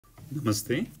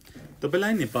नमस्ते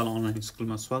तपाईलाई नेपाल अनलाइन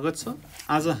स्कुलमा स्वागत छ।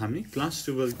 आज हामी क्लास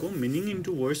 12 को मिनिङ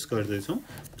इन्टु वर्ड्स गर्दै छौं,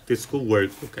 त्यसको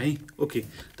वर्कबुक है। ओके,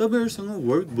 तपाईहरुसँग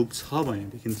वर्कबुक छ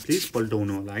भनेदेखि प्लिज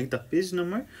पल्टाउनु होला है त। पेज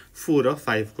नम्बर 4 र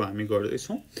 5 को हामी गर्दै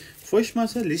छौं। फर्स्टमा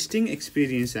छ लिस्टिङ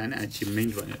एक्सपिरियन्स एन्ड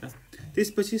अचिभमेन्ट भनेर,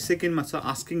 त्यसपछि सेकेन्डमा छ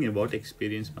आस्किङ अबाउट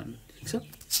एक्सपिरियन्स भनेर, ठीक छ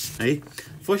है।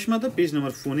 फर्स्टमा त पेज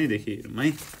नम्बर 4 नै देखि हेरौँ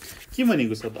है, के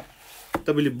भनेको छ त।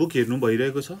 तपाईले बुक हेर्नु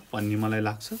भइरहेको छ भन्ने मलाई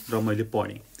लाग्छ र मैले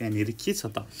पढेँ। त्यहाँनिर के छ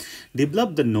त, develop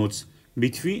the notes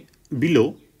below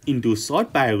into short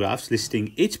प्याराग्राफ्स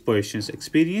listing each persons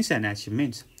experience and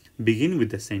achievements, begin with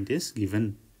the sentence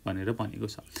given भनेर भनेको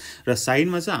छ। र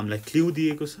साइडमा चाहिँ हामीलाई क्लु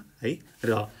दिएको छ है।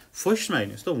 र फर्स्टमा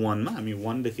हेर्नुहोस् त, 1 मा हामी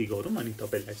 1 देखि गरौँ अनि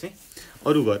तपाईलाई चाहिँ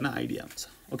अरु गर्न आइडिया हुन्छ।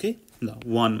 ओके, ल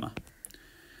 1 मा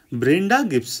Brenda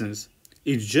गिब्सन्स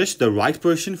is just the right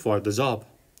person for the जब।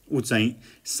 ऊ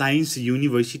चाहिँ साइन्स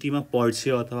युनिभर्सिटीमा पढ्छ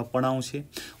अथवा पढाउँछ।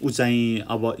 ऊ चाहिँ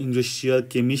अब इन्डस्ट्रियल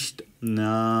केमिस्ट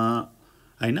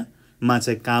हैन मा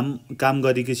चाहिँ काम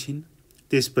गरेकी छिन्।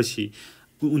 त्यसपछि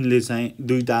उनले चाहिँ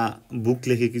 2टा बुक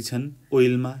लेखेकी छन्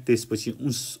ओइलमा। त्यसपछि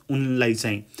उनलाई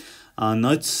चाहिँ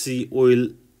नर्थ सी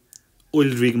ओइल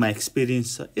रिगमा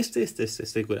एक्सपिरियन्स छ।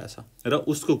 यस्तै कुरा छ र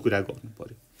उसको कुरा गर्नु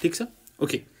पर्यो, ठीक छ।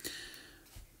 Okay,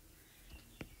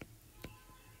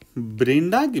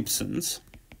 Brenda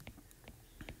गिब्सन्स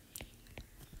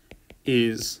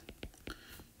is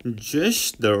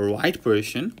just the right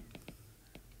person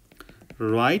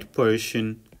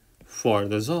for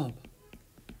the job.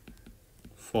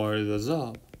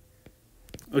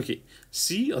 Okay,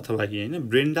 C अथवा here हैन,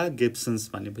 ब्रेन्डा गिब्सन्स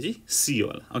भनेपछि C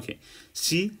होला। ओके,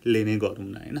 C ले नै गरौँ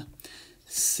न हैन।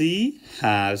 C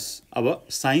has अब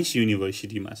साइन्स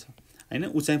युनिभर्सिटीमा छ हैन।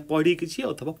 ऊ चाहिँ पढेकी छ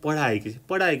अथवा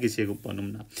पढाएकी छ भनौँ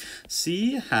न। C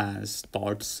has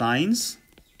taught science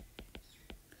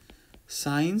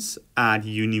at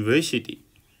university.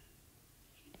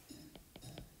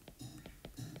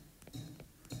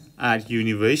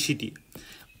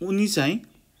 उनी चाहिँ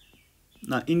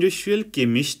इन्डस्ट्रियल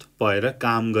केमिस्ट भएर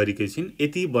काम गरेकी छिन्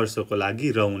यति वर्षको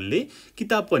लागि र उनले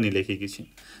किताब पनि लेखेकी छिन्।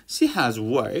 She has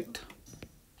worked,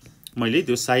 मैले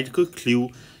त्यो साइडको क्लु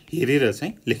हेरेर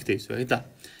चाहिँ लेख्दै छु है त।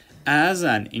 As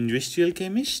an industrial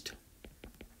chemist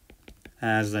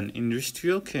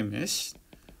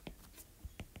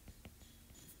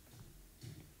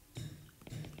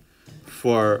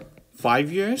for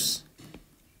 5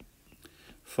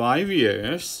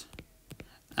 years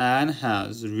and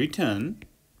has written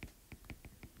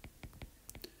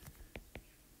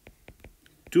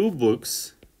 2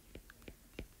 books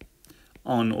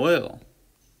on oil.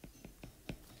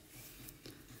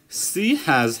 She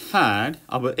has had,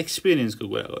 अब experience को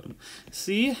कुरा गरौँ।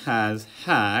 She has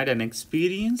had an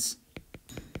experience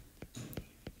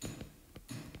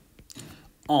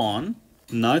on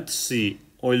North Sea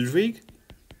oil rig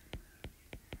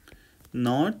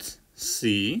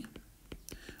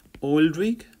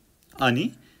अनि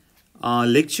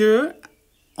लेक्चर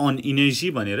अन इनर्जी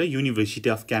भनेर युनिभर्सिटी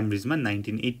अफ क्याम्ब्रिजमा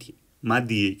 1980 मा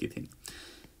दिएकी थिइन्।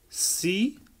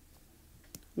 She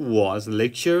was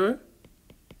lecturer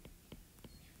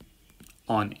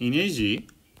on energy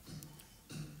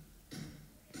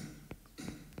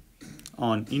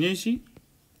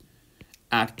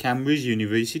at Cambridge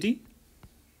University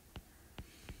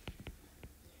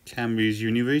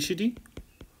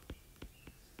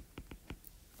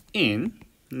in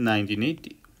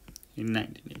 1980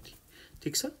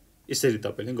 ठीक छ। यसरी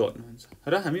तपाईले गर्नुहुन्छ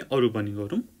र हामी अरु पनि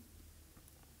गरौँ।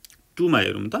 2 मा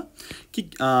हेरौँ त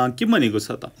के भनेको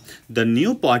छ त। The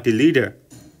new party leader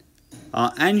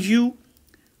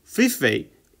N.O.S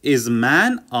is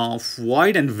man of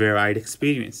wide and varied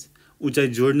experience. ऊ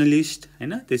चाहिँ जर्नलिस्ट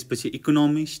हैन, त्यसपछि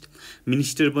इकोनोमिस्ट,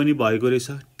 मिनिस्टर पनि भएको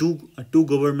रहेछ, टु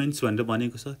गभर्नमेन्ट्स भनेर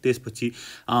भनेको छ। त्यसपछि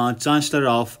चान्सलर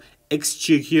अफ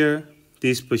एक्सचेकियर,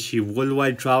 त्यसपछि वर्ल्ड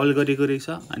वाइड ट्राभल गरेको रहेछ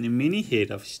अनि मेनी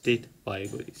हेड अफ स्टेट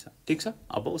भएको रहेछ, ठीक छ।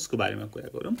 अब उसको बारेमा कुरा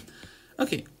गरौँ।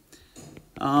 ओके,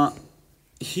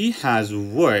 he has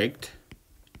worked,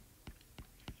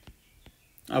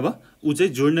 अब ऊ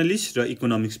चाहिँ जर्नलिस्ट र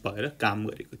इकोनोमिक्स भएर काम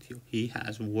गरेको थियो। He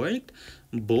has worked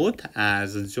both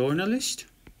as a journalist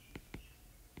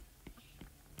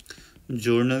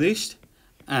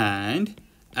and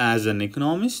as an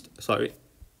economist.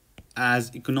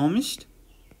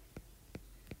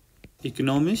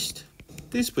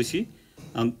 त्यसपछि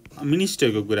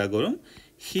मिनिस्टरको कुरा गरौँ।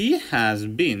 He has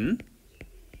been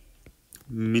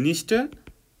minister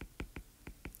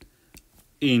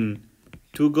in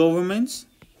two governments.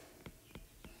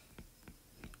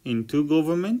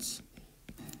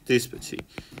 त्यसपछि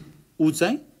ऊ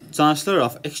चाहिँ चान्सलर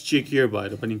अफ एक्सचेकियर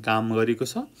भएर पनि काम गरेको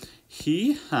छ।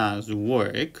 He has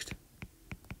worked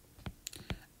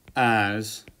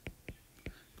as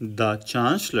the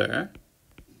Chancellor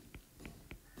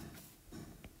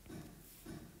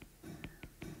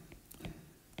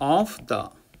of the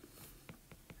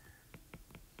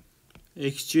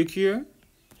Exchequer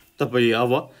तपाईले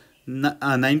अब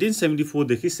 1974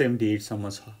 देखि 78 सम्म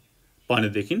छ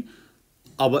भनेदेखि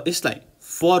अब यसलाई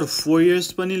for 4 years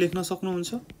पनि लेख्न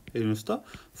सक्नुहुन्छ हेर्नुस् त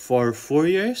for 4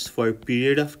 years for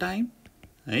period of time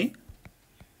है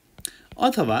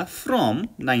अथवा from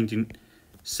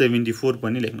 1974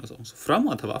 पनि लेख्न सक्नुहुन्छ from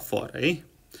अथवा for है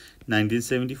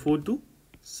 1974 to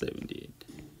 78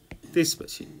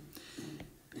 त्यसपछि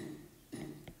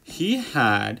he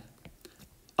had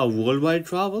a worldwide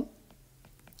travel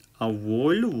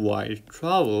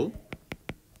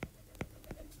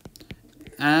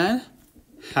and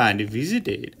had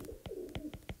visited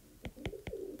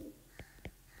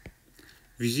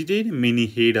many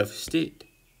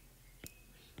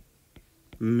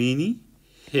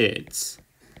heads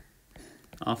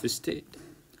of state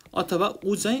अथवा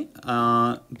उ चाहिँ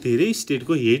धेरै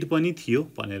स्टेटको हेड पनि थियो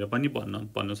भनेर पनि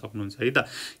भन्न सक्नुहुन्छ है त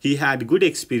he had good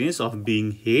experience of being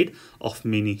head of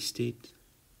many states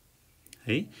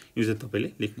है यो चाहिँ तपाईले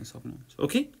लेख्न सक्नुहुन्छ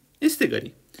ओके यस्तै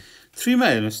गरी 3 मा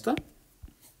हेर्नुस् त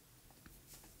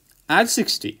at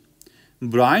 60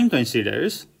 Brian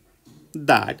considers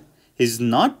that he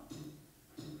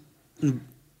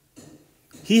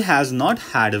has not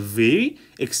had a very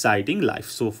exciting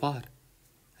life so far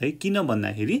है किन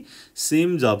भन्दाखेरि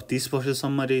सेम जब 30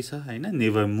 वर्षसम्म रहेछ हैन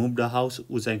नेभर मुभ्ड अ हाउस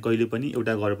उ चाहिँ कहिले पनि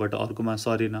एउटा घरबाट अर्कोमा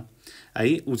सरेन है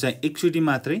उ चाहिँ एकचोटी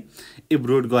मात्रै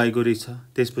एब्रोड गएको रहेछ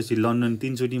त्यसपछि लन्डन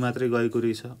 3 चोटी मात्रै गएको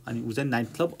रहेछ अनि उ चाहिँ नाइट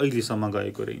क्लब अहिलेसम्म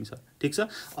गएको रहेछ ठीक छ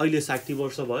अहिले 60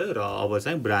 वर्ष भयो र अब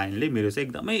चाहिँ ब्रायनले मेरो चाहिँ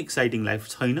एकदमै एक्साइटिङ लाइफ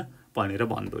छैन भनेर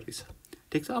भन्दो रहेछ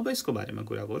ठीक छ अब यसको बारेमा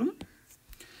कुरा गरौँ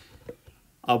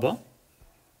अब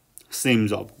सेम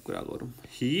जबको कुरा गरौँ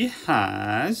he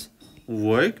has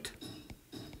worked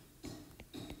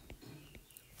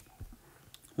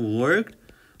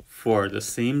for the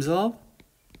same job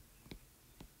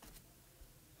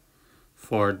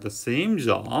for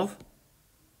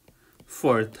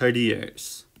 30 years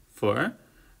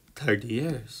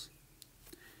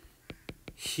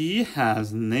he has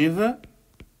never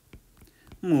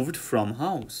moved from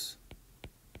house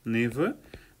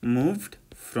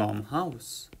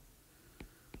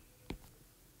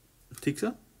ठीक छ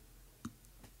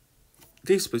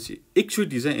त्यसपछि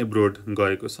एकचोटी चाहिँ एब्रोड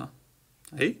गएको छ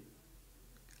है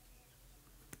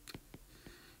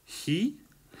he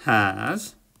has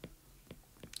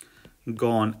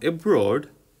gone abroad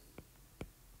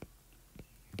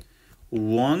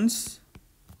once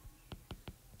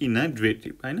in a day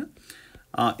trip हैन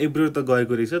एब्रोड त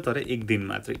गएको रहेछ तर एक दिन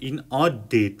मात्र in a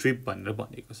day trip भनेर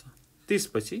भनेको छ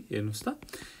त्यसपछि हेर्नुस् त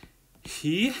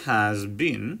he has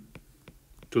been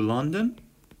to London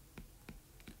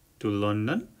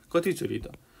कति चोटी त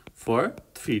for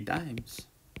 3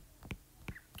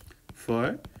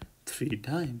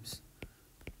 times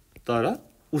तर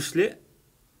उसले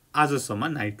आजसम्म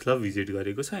नाइट क्लब भिजिट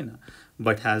गरेको छैन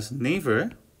but has never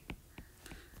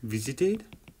visited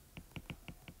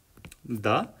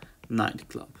the night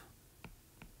club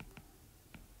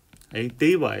है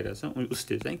त्यही भएर चाहिँ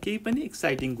उसले चाहिँ केही पनि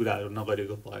एक्साइटिङ कुराहरु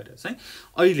नगरेको भएर चाहिँ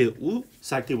अहिले उ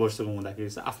 60 वर्षको हुँदाखेरि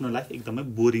चाहिँ आफ्नो लाइफ एकदमै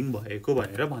बोरिङ भएको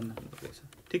भनेर भन्नुहुन्छ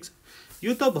ठीक छ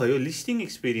यो त भयो लिस्टिङ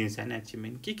एक्सपीरियन्स एन्ड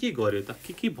अचिभमेन्ट के गर्यो त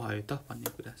के भयो त भन्ने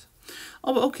कुरा छ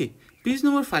अब ओके पेज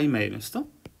नम्बर 5 मा हेर्नुस् त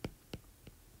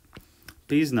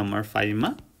पेज नम्बर 5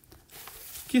 मा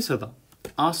के छ त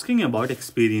आस्किङ अबाउट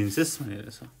एक्सपीरियन्सेस भनेर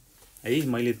छ है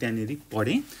मैले त्यहाँनेरि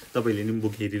पढे तपाईले नि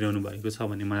बुक हेरिरहनु भएको छ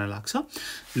भन्ने मलाई लाग्छ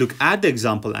look at the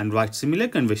example and right similar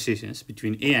conversations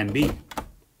between A and B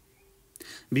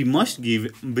we must give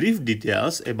brief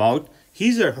details about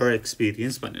his or her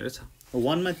experience भनेर छ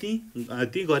 1 मा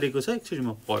ती गरेको छ एक्चुअली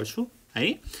म पढ्छु है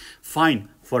fine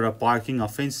for a parking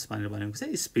offence भनेर भनेको छ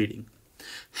speeding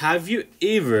have you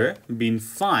ever been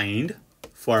fined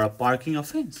for a parking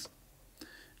offense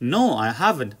No, I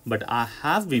haven't, but I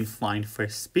have been fined for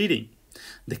speeding.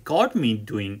 They caught me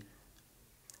doing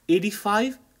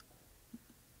 85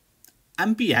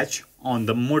 mph on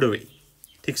the motorway.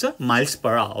 ठीक छ miles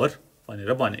per hour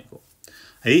भनेर भनेको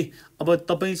है अब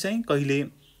तपाई चाहिँ कहिले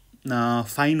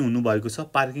fine हुनु भएको छ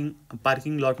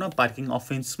पार्किङ लटमा पार्किङ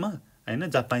अफेन्समा हैन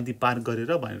जापानी पार्क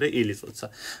गरेर भनेर एले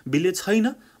सोध्छ बिले छैन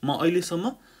म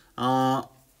अहिलेसम्म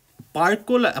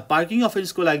पार्किङ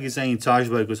अफेन्सको लागि चाहिँ चार्ज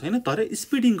भएको छैन तर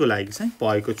स्पिडिङको लागि चाहिँ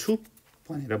भएको छु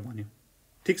भनेर भन्यो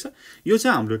ठीक छ यो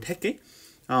चाहिँ हाम्रो ठ्याक्कै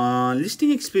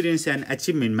listing experience and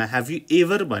अचिभमेन्टमा have you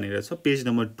ever भनेर छ पेज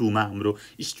नम्बर 2 मा हाम्रो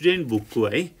स्टुडेन्ट बुकको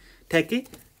है ठ्याक्कै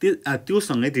त्यो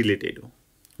सँगै रिलेटेड हो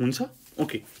हुन्छ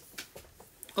ओके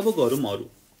अब गरौँ अरु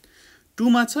 2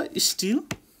 मा छ स्टिल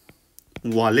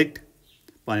वालेट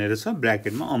भनेर छ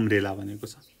ब्र्याकेटमा अम्ब्रेला भनेको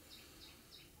छ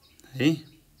है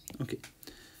ओके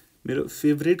मेरो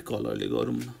फेभरेट कलरले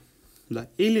गरौँ न ल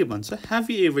एले भन्छ have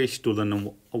you ever stolen a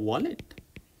wallet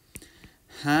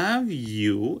have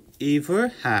you ever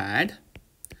had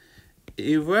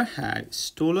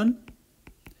stolen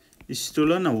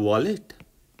a wallet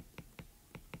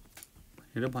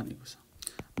भनेर भनेको छ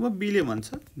अब बी ले भन्छ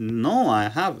no I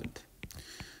haven't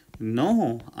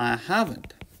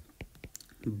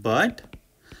but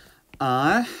I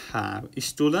have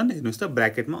stolen हेर्नुस् त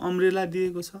ब्र्याकेटमा अम्ब्रेला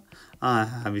दिएको छ I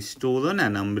have stolen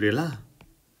an umbrella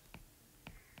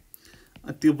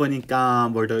त्यो पनि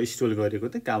कहाँबाट स्टोल गरेको त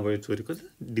कहाँबाट चोरेको त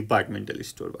डिपार्टमेन्टल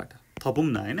स्टोरबाट थपौं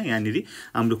न हैन यहाँनिर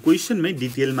हाम्रो क्वेशनमै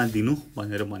डिटेलमा दिनु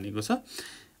भनेर भनेको छ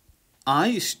I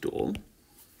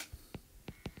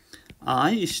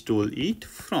stole it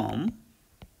from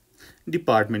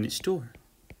department store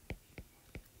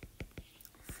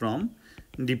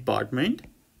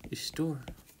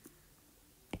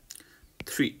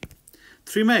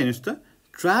 3 मा हेर्नुस् त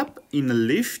trap in a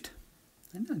lift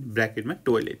हैन ब्र्याकेटमा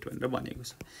टोयलेट भनेर भनेको छ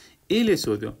ए ले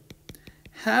सोध्यो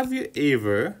have you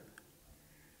ever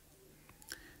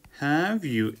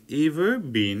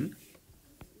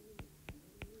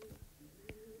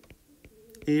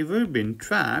been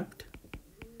trapped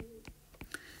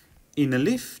in a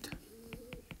lift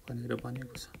भनेर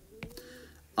भनेको छ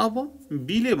अब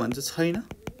बी ले भन्छ छैन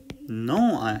no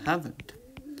I haven't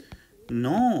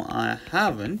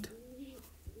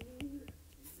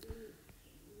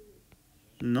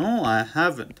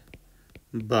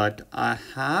but I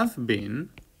have been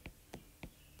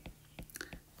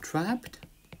trapped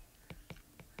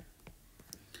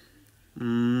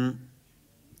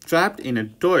in a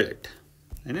toilet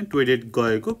हैन टोयलेट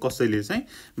गएको कसैले चाहिँ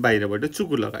बाहिरबाट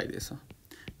चुकु लगाइदिएछ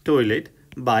टोयलेट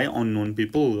by unknown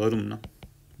people गरौँ न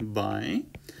by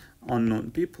unknown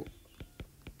people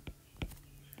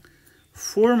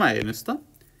 4 मा हेर्नुस् त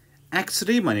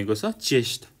एक्सरे भनेको छ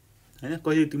चेस्ट हैन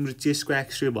कहिले तिम्रो चेस्टको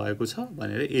एक्सरे भएको छ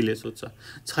भनेर एले सोध्छ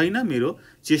छैन मेरो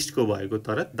चेस्टको भएको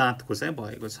तर दाँतको चाहिँ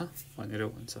भएको छ भनेर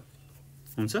भन्छ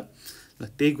हुन्छ ल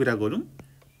त्यही कुरा गरौँ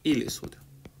एले सोध्यो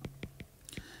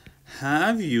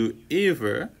have you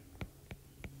ever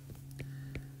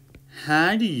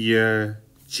had your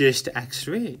chest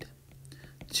x-rayed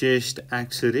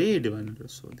भनेर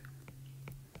सोध्यो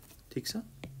ठीक छ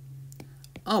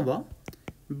अब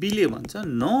बीले भन्छ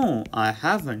no I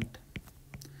haven't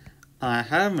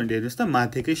हेर्नुस् त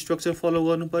माथिकै स्ट्रक्चर फलो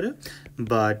गर्नु पर्यो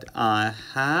but I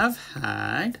have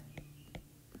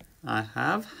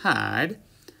had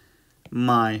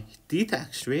my teeth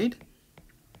x-rayed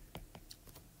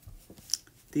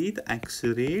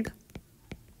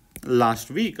last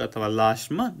week अथवा last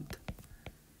month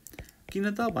किन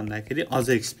त भन्दाखेरि अझ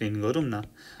एक्सप्लेन गरौँ न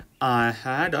I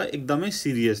had एकदमै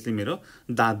सिरियसली मेरो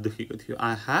दाँत दुखेको थियो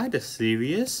I had a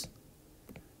serious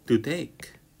toothache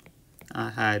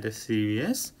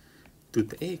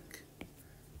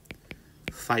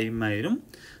 5 मा हेरौँ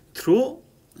थ्रो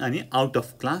अनि आउट अफ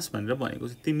क्लास भनेर भनेको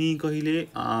छ तिमी कहिले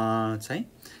चाहिँ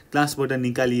क्लासबाट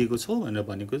निकालिएको छौ भनेर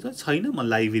भनेको छ छैन म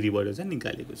लाइब्रेरीबाट चाहिँ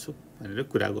निकालेको छु भनेर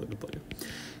कुरा गर्नु पर्यो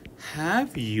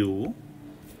have you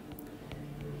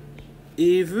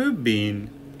ever been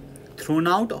thrown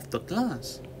out of the class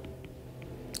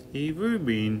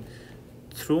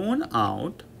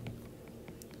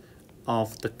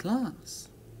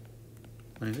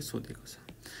भनेर सोधेको छ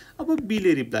अब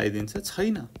बीले रिप्लाई दिन्छ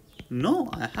छैन no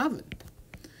I haven't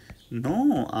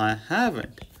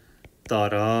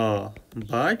तर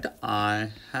but I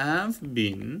have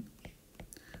been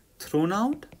thrown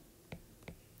out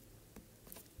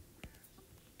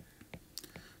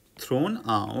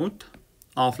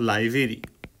of library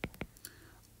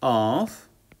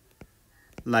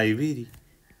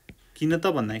किन त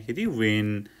भन्दाखेरि when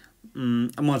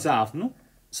म चाहिँ आफ्नो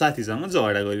साथीसँग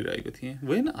झगडा गरिरहेको थिएँ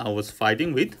when I was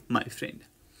fighting with my friend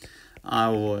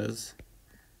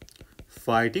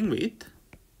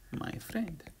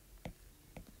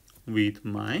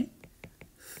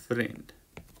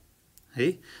है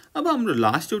अब हाम्रो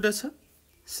लास्ट एउटा छ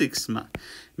 6 मा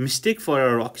mistake for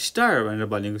a rock star भनेर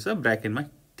भनेको छ ब्र्याकेटमा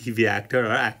टिभी एक्टर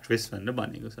र एक्ट्रेस भनेर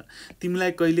भनेको छ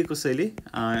तिमीलाई कहिले कसैले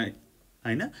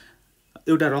हैन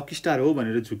एउटा रक स्टार हो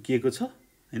भनेर झुकिएको छ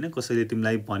हैन कसैले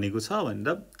तिमीलाई भनेको छ भनेर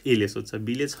एले सोध्छ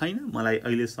बीले छैन मलाई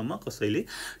अहिलेसम्म कसैले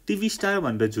टिभी स्टार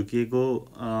भनेर झुकिएको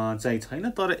चाहिँ छैन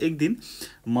तर एक दिन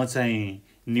म चाहिँ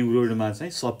न्यू रोडमा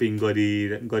चाहिँ शपिङ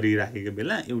गरिराखेको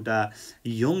बेला एउटा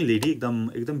यङ लेडी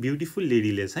एकदम ब्युटिफुल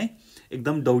लेडीले चाहिँ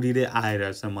एकदम दौडिदै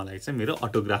आएर चाहिँ मलाई चाहिँ मेरो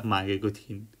अटोग्राफ मागेको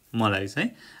थिइन् मलाई चाहिँ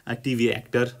टिभी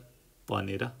एक्टर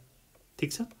भनेर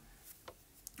ठीक छ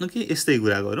ओके यस्तै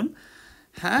कुरा गरौँ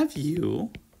have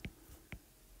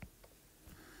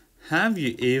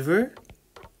you ever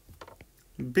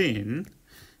been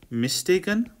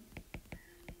mistaken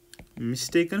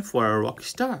for a rock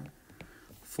star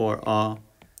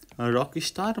rock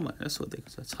star भनेर सोधेको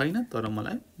छ छैन तर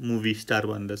मलाई मुभी स्टार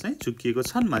भनेर चाहिँ चुकिएको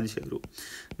छन् मान्छेहरु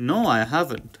no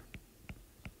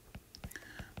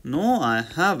I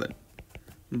haven't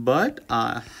but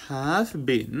I have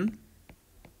been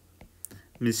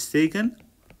mistaken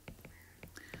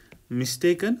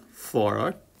for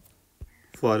a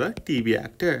TV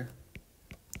actor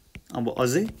अब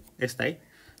अझै यसलाई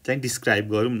चाहिँ डिस्क्राइब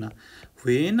गरौँ न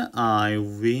when I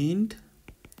went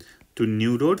to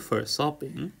New Road for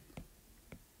shopping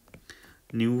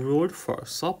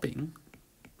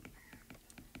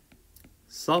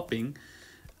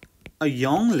a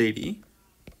young lady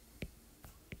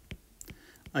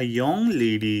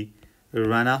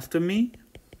ran after me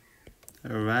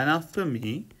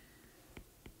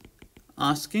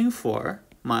asking for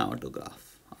my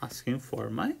autograph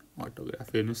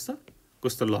हेर्नुस् त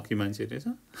कस्तो lucky मान्छे रहेछ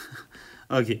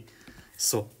ओके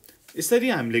सो यसरी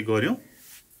हामीले गर्यौं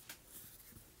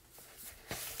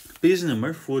पेज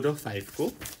नम्बर 4 र 5 को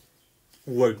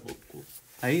वर्कबुक को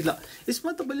है ल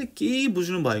यसमा तपाईले केही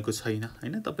बुझ्नु भएको छैन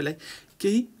हैन तपाईलाई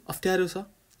केही अप्ठ्यारो छ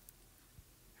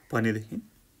भनेदेखि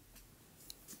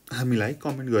हामीलाई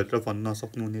कमेन्ट गरेर भन्न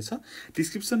सक्नुहुनेछ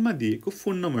डिस्क्रिप्सनमा दिएको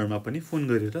फोन नम्बरमा पनि फोन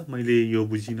गरेर मैले यो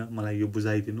बुझिन मलाई यो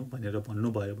बुझाइदिनु भनेर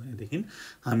भन्नु भयो भनेदेखि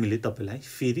हामीले तपाईलाई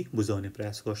फेरि बुझाउने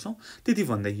प्रयास गर्छौं त्यति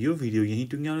भन्दै यो भिडियो यही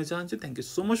टुङ्ग्याउन चाहन्छु thank you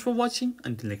so much for watching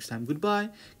until next time good by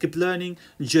keep learning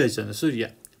Jay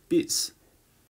𝘁𝗂𝗃 piece